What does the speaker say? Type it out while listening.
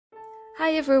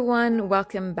Hi everyone,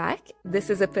 welcome back. This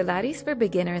is a Pilates for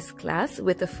Beginners class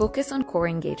with a focus on core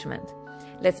engagement.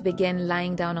 Let's begin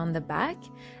lying down on the back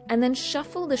and then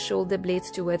shuffle the shoulder blades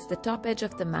towards the top edge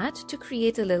of the mat to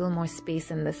create a little more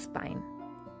space in the spine.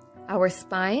 Our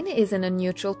spine is in a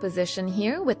neutral position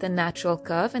here with a natural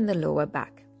curve in the lower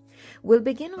back. We'll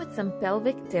begin with some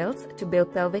pelvic tilts to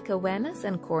build pelvic awareness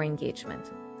and core engagement.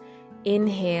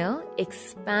 Inhale,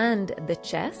 expand the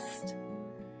chest.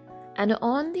 And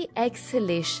on the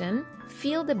exhalation,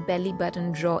 feel the belly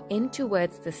button draw in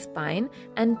towards the spine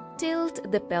and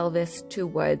tilt the pelvis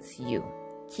towards you,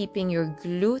 keeping your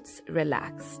glutes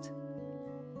relaxed.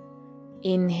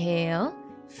 Inhale,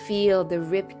 feel the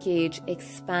rib cage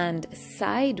expand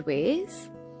sideways.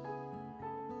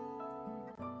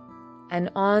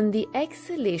 And on the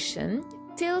exhalation,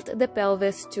 tilt the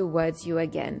pelvis towards you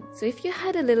again. So if you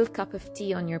had a little cup of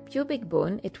tea on your pubic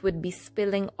bone, it would be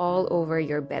spilling all over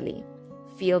your belly.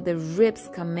 Feel the ribs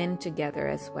come in together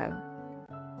as well.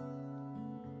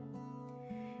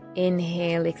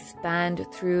 Inhale, expand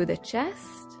through the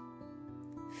chest.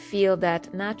 Feel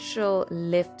that natural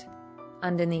lift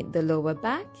underneath the lower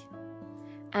back.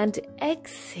 And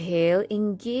exhale,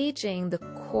 engaging the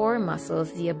core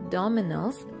muscles, the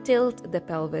abdominals, tilt the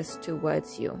pelvis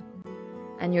towards you.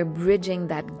 And you're bridging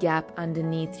that gap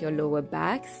underneath your lower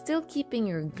back, still keeping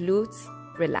your glutes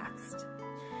relaxed.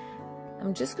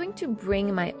 I'm just going to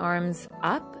bring my arms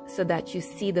up so that you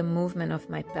see the movement of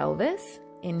my pelvis.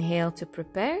 Inhale to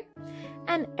prepare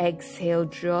and exhale,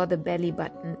 draw the belly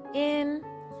button in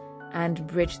and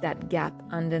bridge that gap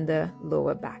under the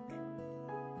lower back.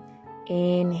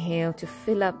 Inhale to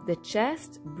fill up the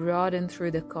chest, broaden through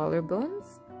the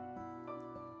collarbones.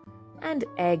 And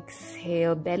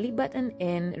exhale, belly button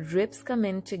in, ribs come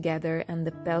in together and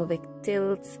the pelvic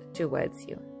tilts towards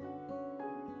you.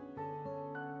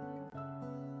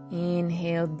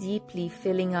 Inhale deeply,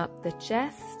 filling up the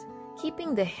chest,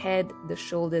 keeping the head, the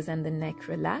shoulders and the neck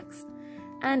relaxed.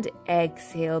 And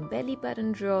exhale, belly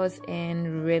button draws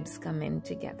in, ribs come in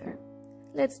together.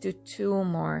 Let's do two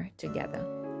more together.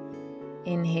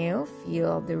 Inhale,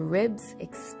 feel the ribs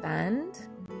expand.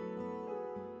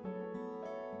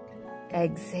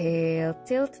 Exhale,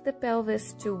 tilt the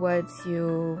pelvis towards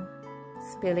you,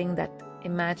 spilling that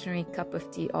imaginary cup of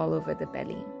tea all over the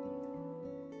belly.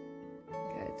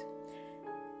 Good.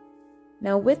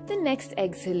 Now with the next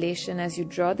exhalation, as you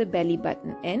draw the belly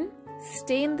button in,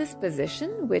 stay in this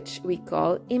position, which we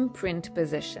call imprint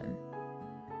position.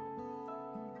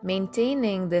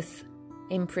 Maintaining this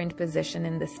imprint position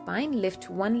in the spine, lift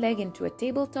one leg into a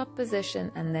tabletop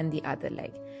position and then the other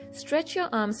leg. Stretch your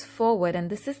arms forward, and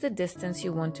this is the distance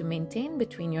you want to maintain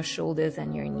between your shoulders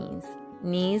and your knees.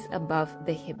 Knees above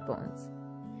the hip bones.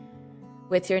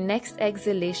 With your next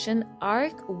exhalation,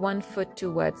 arc one foot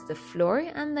towards the floor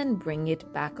and then bring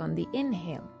it back on the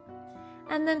inhale.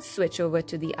 And then switch over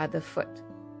to the other foot.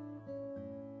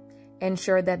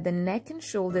 Ensure that the neck and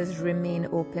shoulders remain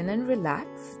open and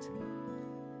relaxed,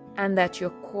 and that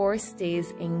your core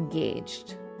stays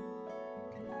engaged.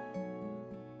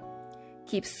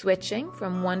 Keep switching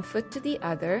from one foot to the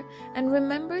other, and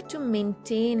remember to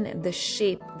maintain the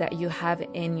shape that you have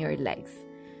in your legs,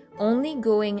 only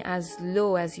going as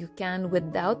low as you can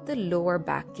without the lower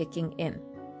back kicking in.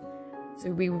 So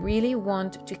we really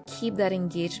want to keep that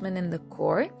engagement in the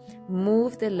core.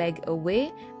 Move the leg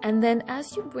away, and then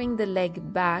as you bring the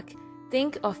leg back,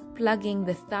 think of plugging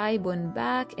the thigh bone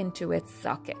back into its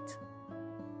socket.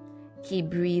 Keep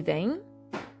breathing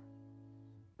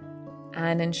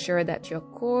and ensure that your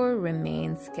core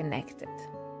remains connected.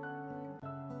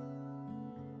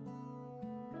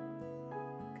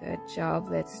 Good job.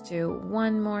 Let's do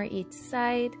one more each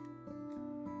side.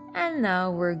 And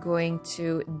now we're going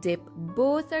to dip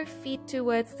both our feet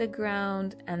towards the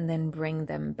ground and then bring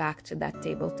them back to that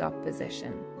tabletop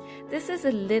position. This is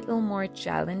a little more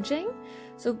challenging,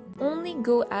 so only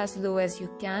go as low as you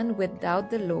can without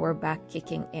the lower back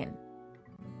kicking in.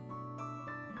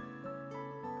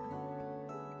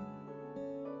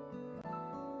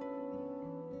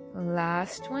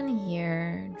 Last one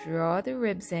here. Draw the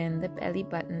ribs in, the belly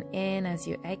button in as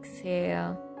you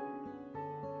exhale.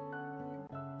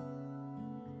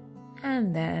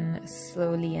 And then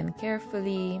slowly and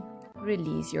carefully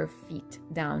release your feet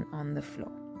down on the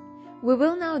floor. We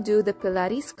will now do the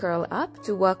Pilates curl up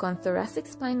to work on thoracic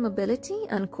spine mobility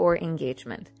and core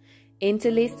engagement.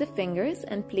 Interlace the fingers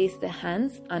and place the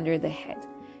hands under the head.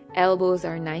 Elbows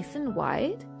are nice and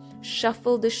wide.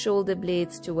 Shuffle the shoulder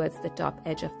blades towards the top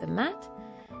edge of the mat.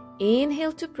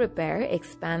 Inhale to prepare,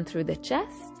 expand through the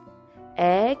chest.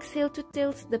 Exhale to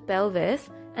tilt the pelvis,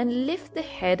 and lift the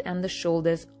head and the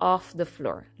shoulders off the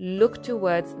floor. Look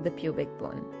towards the pubic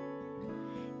bone.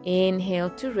 Inhale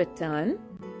to return,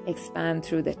 expand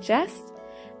through the chest,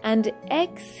 and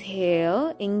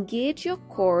exhale, engage your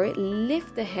core,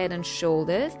 lift the head and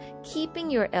shoulders, keeping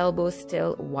your elbows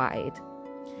still wide.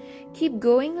 Keep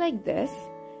going like this,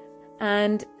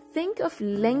 and think of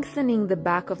lengthening the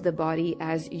back of the body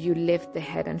as you lift the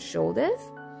head and shoulders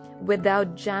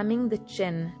without jamming the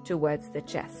chin towards the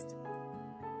chest.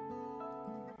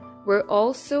 We're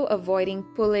also avoiding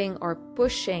pulling or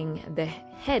pushing the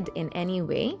head in any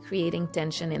way, creating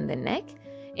tension in the neck.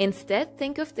 Instead,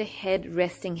 think of the head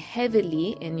resting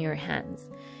heavily in your hands,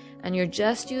 and you're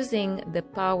just using the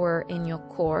power in your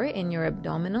core, in your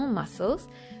abdominal muscles,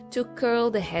 to curl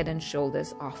the head and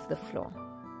shoulders off the floor.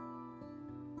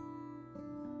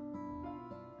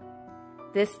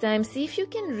 This time, see if you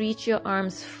can reach your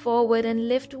arms forward and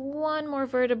lift one more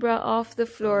vertebra off the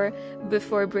floor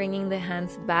before bringing the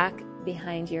hands back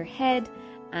behind your head,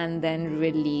 and then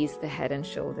release the head and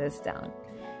shoulders down.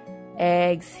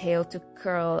 Exhale to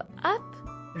curl up,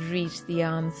 reach the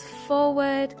arms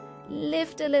forward,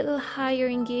 lift a little higher,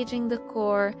 engaging the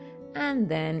core, and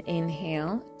then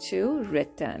inhale to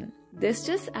return. This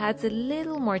just adds a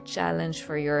little more challenge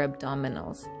for your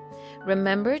abdominals.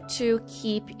 Remember to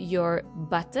keep your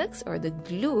buttocks or the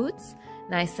glutes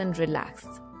nice and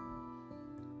relaxed.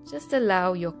 Just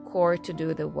allow your core to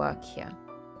do the work here.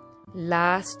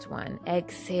 Last one.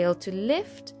 Exhale to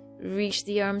lift, reach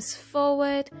the arms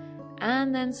forward,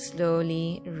 and then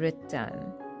slowly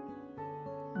return.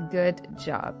 Good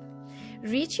job.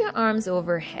 Reach your arms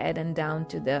overhead and down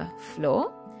to the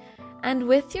floor. And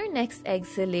with your next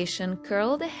exhalation,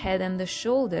 curl the head and the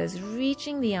shoulders,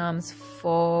 reaching the arms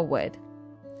forward.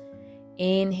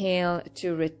 Inhale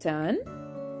to return.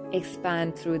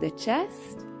 Expand through the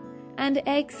chest. And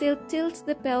exhale, tilt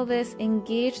the pelvis,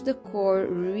 engage the core,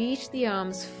 reach the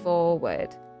arms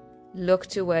forward. Look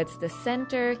towards the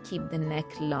center, keep the neck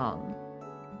long.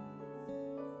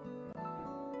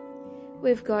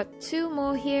 We've got two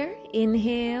more here.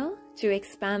 Inhale to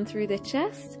expand through the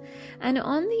chest, and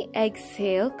on the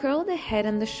exhale, curl the head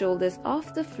and the shoulders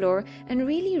off the floor and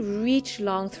really reach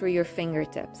long through your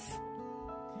fingertips.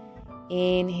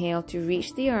 Inhale to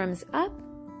reach the arms up.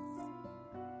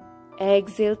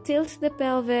 Exhale, tilt the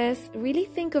pelvis. Really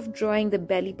think of drawing the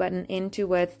belly button in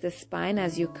towards the spine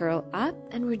as you curl up,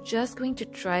 and we're just going to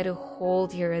try to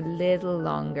hold here a little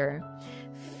longer.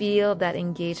 Feel that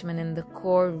engagement in the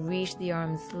core, reach the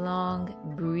arms long,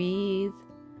 breathe,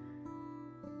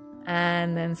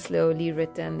 and then slowly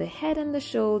return the head and the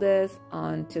shoulders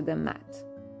onto the mat.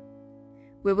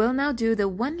 We will now do the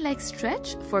one leg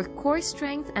stretch for core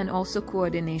strength and also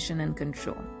coordination and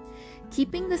control.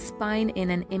 Keeping the spine in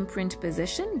an imprint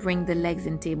position, bring the legs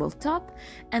in tabletop,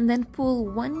 and then pull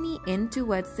one knee in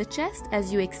towards the chest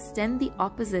as you extend the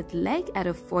opposite leg at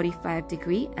a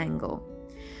 45-degree angle.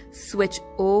 Switch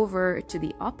over to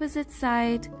the opposite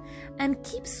side and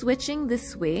keep switching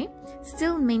this way,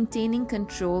 still maintaining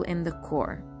control in the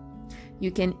core.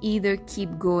 You can either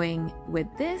keep going with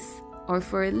this, or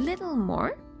for a little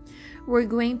more, we're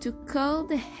going to curl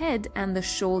the head and the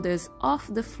shoulders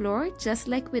off the floor just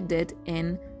like we did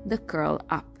in the curl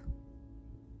up.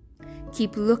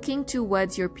 Keep looking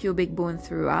towards your pubic bone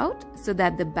throughout so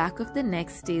that the back of the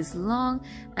neck stays long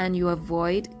and you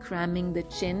avoid cramming the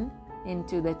chin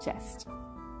into the chest.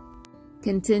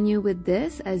 Continue with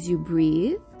this as you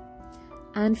breathe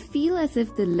and feel as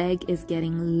if the leg is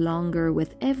getting longer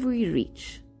with every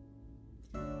reach.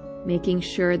 Making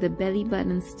sure the belly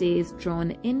button stays drawn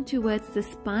in towards the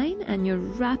spine and you're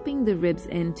wrapping the ribs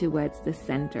in towards the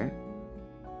center.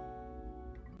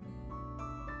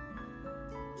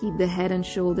 Keep the head and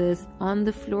shoulders on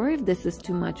the floor if this is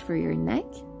too much for your neck.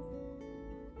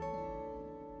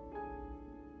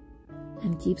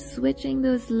 And keep switching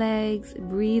those legs,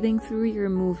 breathing through your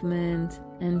movement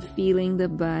and feeling the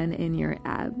burn in your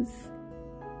abs.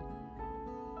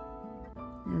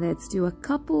 Let's do a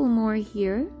couple more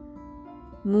here.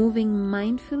 Moving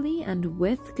mindfully and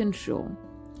with control.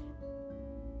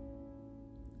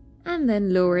 And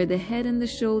then lower the head and the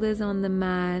shoulders on the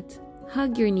mat,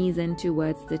 hug your knees in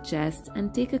towards the chest,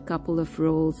 and take a couple of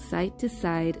rolls side to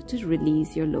side to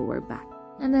release your lower back.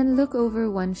 And then look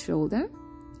over one shoulder,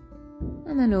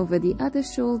 and then over the other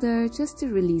shoulder just to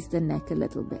release the neck a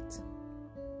little bit.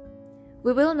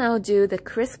 We will now do the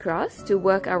crisscross to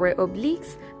work our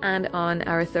obliques and on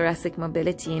our thoracic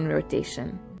mobility in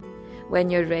rotation. When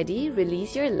you're ready,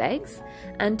 release your legs,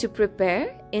 and to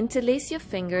prepare, interlace your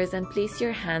fingers and place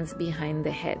your hands behind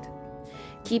the head.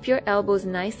 Keep your elbows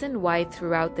nice and wide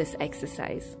throughout this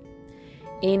exercise.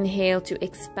 Inhale to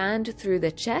expand through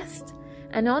the chest,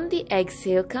 and on the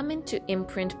exhale, come into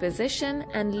imprint position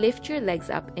and lift your legs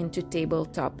up into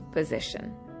tabletop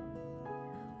position.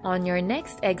 On your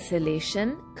next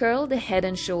exhalation, curl the head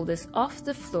and shoulders off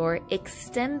the floor,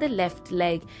 extend the left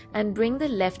leg and bring the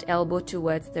left elbow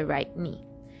towards the right knee.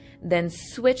 Then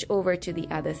switch over to the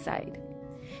other side.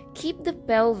 Keep the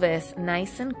pelvis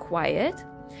nice and quiet,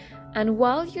 and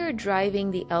while you're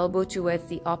driving the elbow towards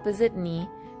the opposite knee,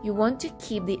 you want to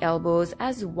keep the elbows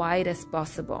as wide as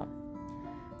possible.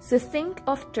 So think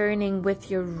of turning with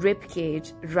your rib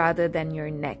cage rather than your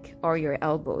neck or your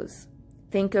elbows.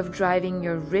 Think of driving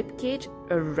your rib cage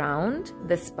around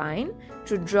the spine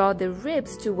to draw the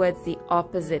ribs towards the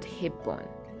opposite hip bone.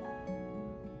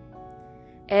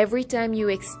 Every time you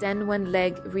extend one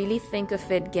leg, really think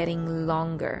of it getting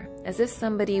longer, as if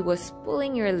somebody was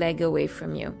pulling your leg away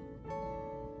from you.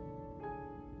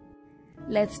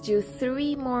 Let's do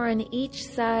 3 more on each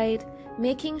side,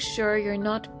 making sure you're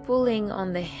not pulling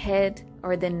on the head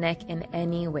or the neck in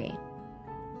any way.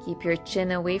 Keep your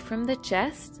chin away from the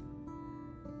chest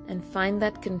and find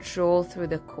that control through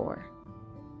the core.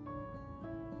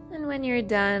 And when you're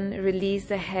done, release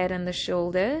the head and the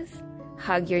shoulders.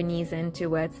 Hug your knees in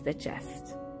towards the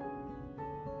chest.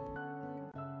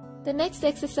 The next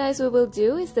exercise we will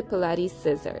do is the Pilates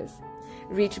scissors.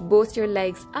 Reach both your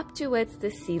legs up towards the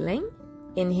ceiling.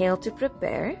 Inhale to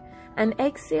prepare, and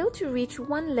exhale to reach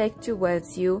one leg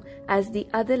towards you as the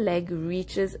other leg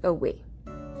reaches away.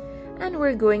 And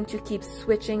we're going to keep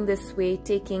switching this way,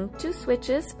 taking 2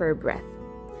 switches per breath.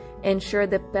 Ensure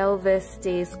the pelvis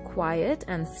stays quiet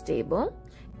and stable.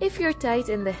 If you're tight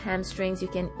in the hamstrings, you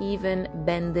can even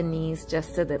bend the knees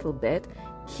just a little bit,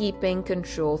 keeping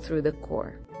control through the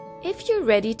core. If you're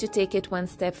ready to take it one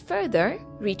step further,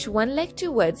 reach one leg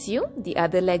towards you, the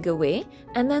other leg away,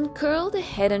 and then curl the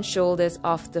head and shoulders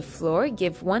off the floor.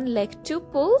 Give one leg 2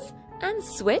 pulls and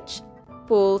switch.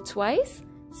 Pull twice,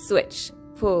 switch,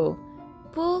 pull,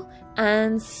 pull,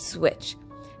 and switch.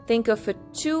 Think of a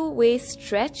 2-way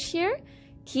stretch here,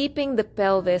 keeping the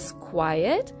pelvis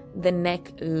quiet, the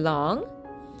neck long,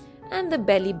 and the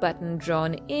belly button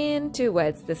drawn in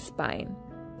towards the spine.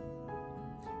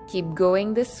 Keep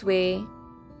going this way,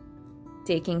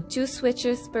 taking 2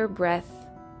 switches per breath,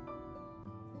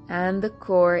 and the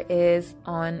core is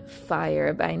on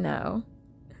fire by now.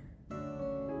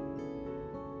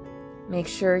 Make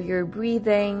sure you're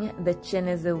breathing, the chin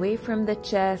is away from the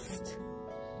chest,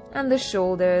 and the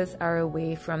shoulders are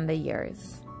away from the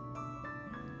ears.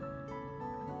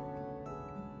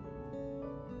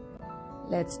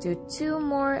 Let's do 2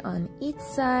 more on each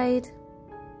side.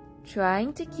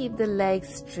 Trying to keep the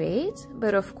legs straight,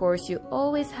 but of course you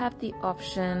always have the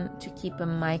option to keep a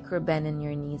micro bend in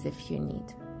your knees if you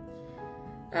need.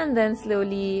 And then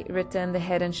slowly return the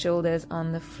head and shoulders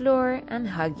on the floor and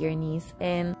hug your knees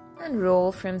in and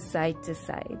roll from side to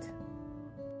side.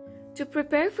 To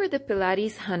prepare for the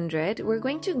Pilates 100, we're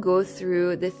going to go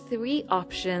through the 3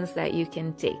 options that you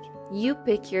can take. You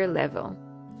pick your level.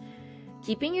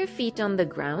 Keeping your feet on the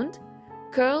ground,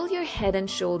 curl your head and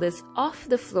shoulders off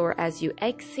the floor as you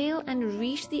exhale and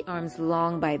reach the arms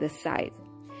long by the side.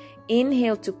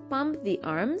 Inhale to pump the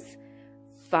arms.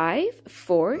 5,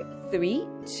 4, 3,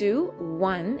 2,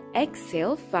 1.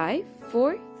 Exhale. 5,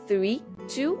 4, 3,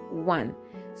 2, 1.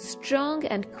 Strong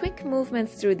and quick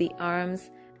movements through the arms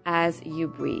as you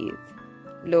breathe.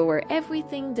 Lower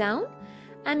everything down,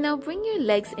 and now bring your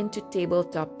legs into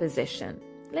tabletop position.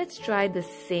 Let's try the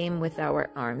same with our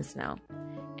arms now.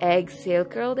 Exhale,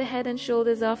 curl the head and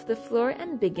shoulders off the floor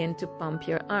and begin to pump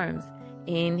your arms.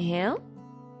 Inhale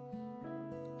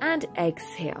and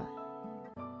exhale.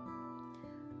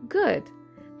 Good.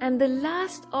 And the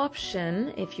last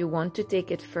option, if you want to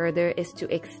take it further, is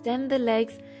to extend the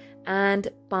legs and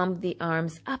pump the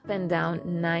arms up and down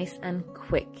nice and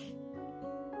quick.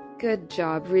 Good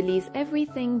job. Release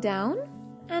everything down,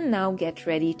 and now get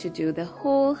ready to do the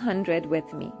whole 100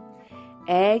 with me.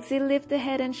 Exhale, lift the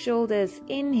head and shoulders.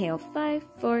 Inhale, 5,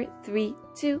 4, 3,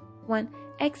 2, 1.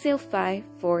 Exhale, 5,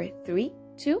 4, 3,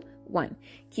 2, 1.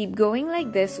 Keep going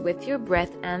like this with your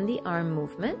breath and the arm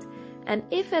movement. And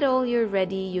if at all you're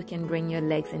ready, you can bring your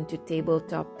legs into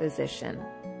tabletop position.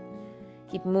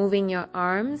 Keep moving your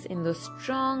arms in those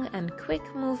strong and quick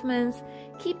movements.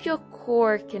 Keep your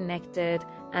core connected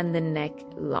and the neck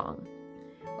long.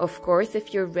 Of course,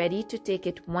 if you're ready to take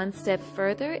it one step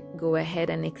further, go ahead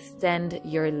and extend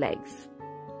your legs.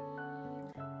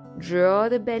 Draw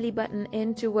the belly button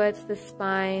in towards the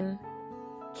spine.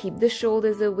 Keep the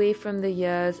shoulders away from the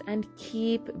ears and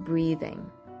keep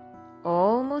breathing.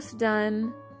 Almost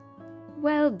done.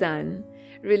 Well done.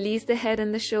 Release the head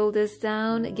and the shoulders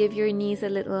down, give your knees a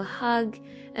little hug,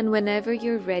 and whenever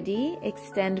you're ready,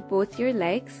 extend both your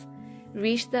legs,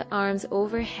 reach the arms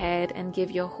overhead, and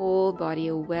give your whole body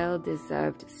a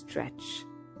well-deserved stretch.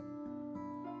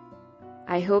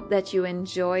 I hope that you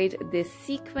enjoyed this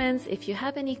sequence. If you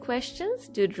have any questions,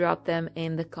 do drop them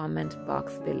in the comment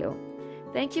box below.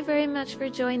 Thank you very much for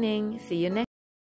joining. See you next time.